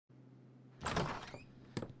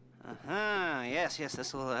Yes,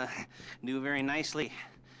 this'll do very nicely.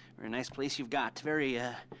 Very nice place you've got. Very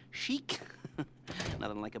chic.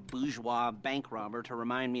 Nothing like a bourgeois bank robber to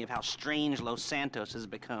remind me of how strange Los Santos has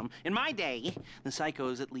become. In my day, the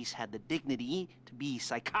psychos at least had the dignity to be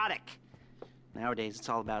psychotic. Nowadays, it's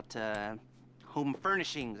all about home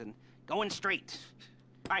furnishings and going straight.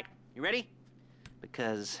 All right, you ready?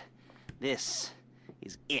 Because this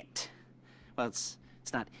is it. Well, it's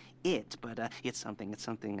not it, but it's something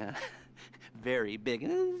very big.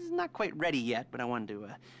 It's not quite ready yet, but I wanted to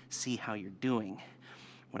see how you're doing.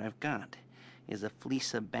 What I've got is a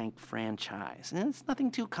Fleeca Bank franchise. And it's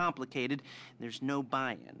nothing too complicated. There's no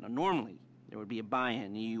buy-in. Now, normally, there would be a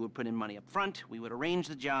buy-in. You would put in money up front, we would arrange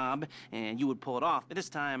the job, and you would pull it off. But this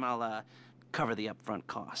time, I'll cover the upfront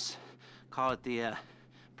costs. Call it the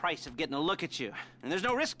price of getting a look at you. And there's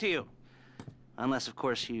no risk to you. Unless, of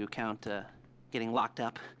course, you count getting locked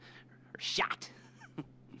up or shot.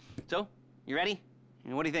 So, you ready?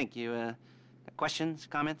 What do you think? You got questions,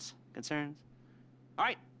 comments, concerns? All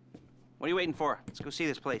right. What are you waiting for? Let's go see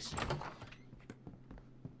this place.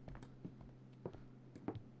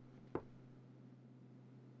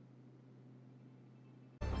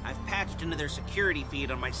 I've patched into their security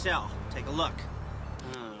feed on my cell. Take a look.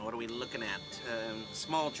 What are we looking at?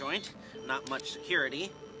 Small joint, not much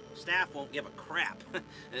security. Staff won't give a crap,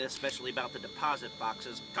 especially about the deposit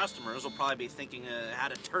boxes. Customers will probably be thinking how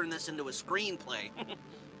to turn this into a screenplay.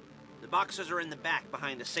 The boxes are in the back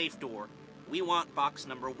behind a safe door. We want box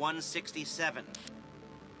number 167.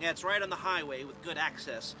 Yeah, it's right on the highway with good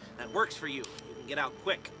access. That works for you. You can get out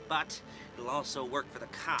quick, but it'll also work for the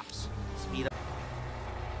cops. Speed up.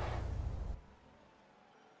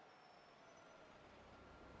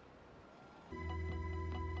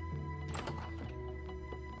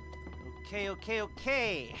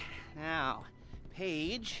 Okay. Now,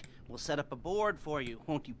 Paige will set up a board for you,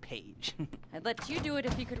 won't you, Paige? I'd let you do it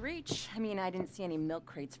if you could reach. I mean, I didn't see any milk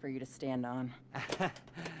crates for you to stand on.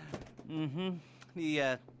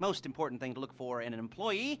 The most important thing to look for in an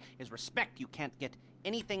employee is respect. You can't get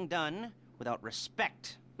anything done without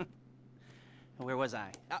respect. Where was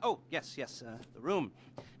I? Yes, the room.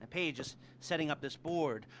 Now, Paige is setting up this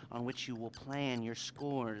board on which you will plan your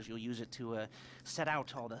scores. You'll use it to set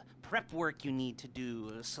out all the prep work you need to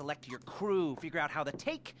do, select your crew, figure out how the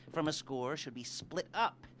take from a score should be split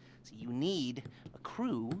up. So you need a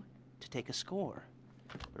crew to take a score.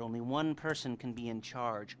 But only one person can be in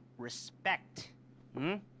charge. Respect.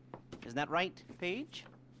 Isn't that right, Paige?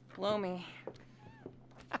 Blow me.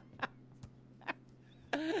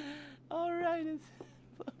 All right,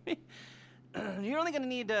 you're only going to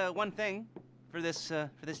need one thing for this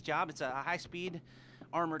job. It's a high-speed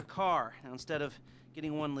armored car. Now, instead of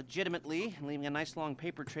getting one legitimately and leaving a nice long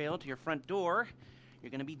paper trail to your front door, you're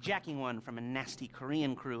going to be jacking one from a nasty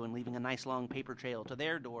Korean crew and leaving a nice long paper trail to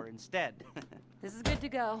their door instead. This is good to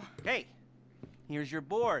go. Okay, here's your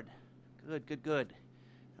board. Good.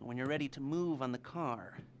 And when you're ready to move on the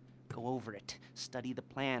car, go over it, study the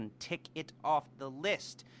plan, tick it off the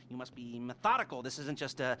list. You must be methodical. This isn't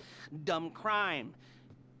just a dumb crime.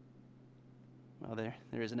 Well,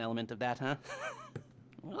 there is an element of that, huh?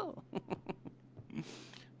 Oh.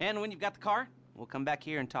 And when you've got the car, we'll come back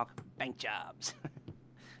here and talk bank jobs.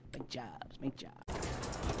 Bank jobs.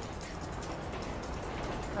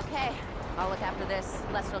 Okay, I'll look after this.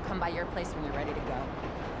 Lester will come by your place when you're ready to go.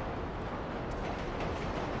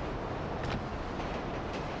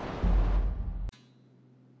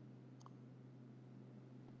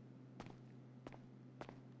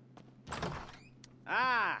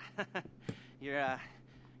 Your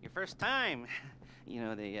first time. You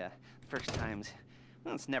know, the first times,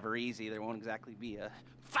 well, it's never easy. There won't exactly be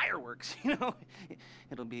fireworks, you know.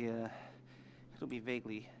 It'll be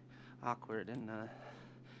vaguely awkward and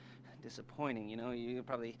disappointing, you know. You'll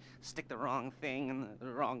probably stick the wrong thing in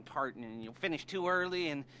the wrong part, and you'll finish too early,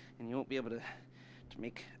 and you won't be able to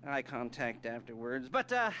make eye contact afterwards.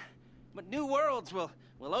 But new worlds will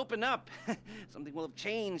open up. Something will have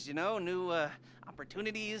changed, you know. New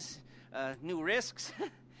opportunities, new risks.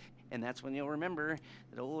 And that's when you'll remember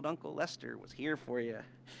that old Uncle Lester was here for you,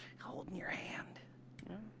 holding your hand,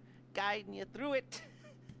 you know, guiding you through it.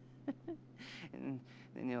 And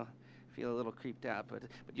then you'll feel a little creeped out, but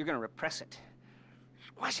you're gonna repress it,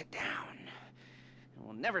 squash it down, and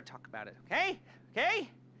we'll never talk about it, okay?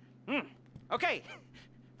 Okay,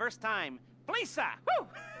 first time, Fleeca, woo!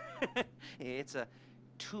 It's a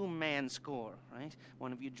two-man score, right?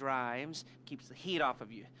 One of you drives, keeps the heat off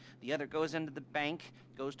of you. The other goes into the bank,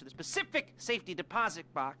 goes to the specific safety deposit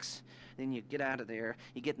box. Then you get out of there,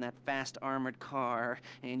 you get in that fast armored car,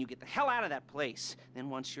 and you get the hell out of that place. Then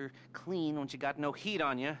once you're clean, once you got no heat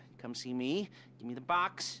on you, come see me, give me the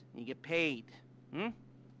box, and you get paid.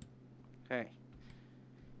 Okay.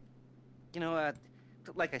 You know,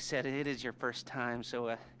 like I said, it is your first time,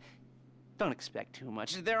 so, don't expect too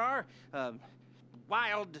much. There are,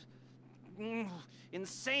 wild,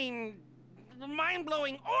 insane,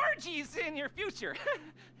 mind-blowing orgies in your future.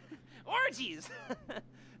 Orgies!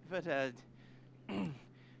 But, you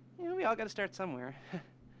know, we all gotta start somewhere.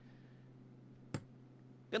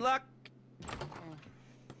 Good luck!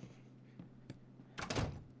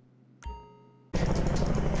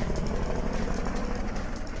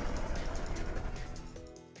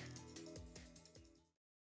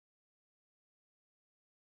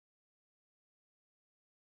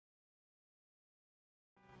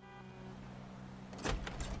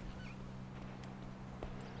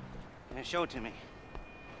 Show it to me.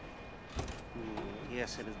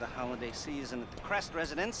 Yes, it is the holiday season at the Crest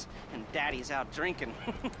residence, and Daddy's out drinking.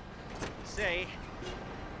 Say,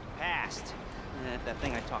 passed. If that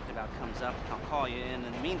thing I talked about comes up, I'll call you in.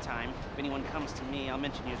 In the meantime, if anyone comes to me, I'll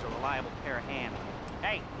mention you as a reliable pair of hands.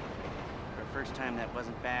 Hey, for a first time, that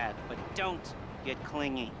wasn't bad, but don't get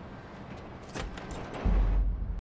clingy.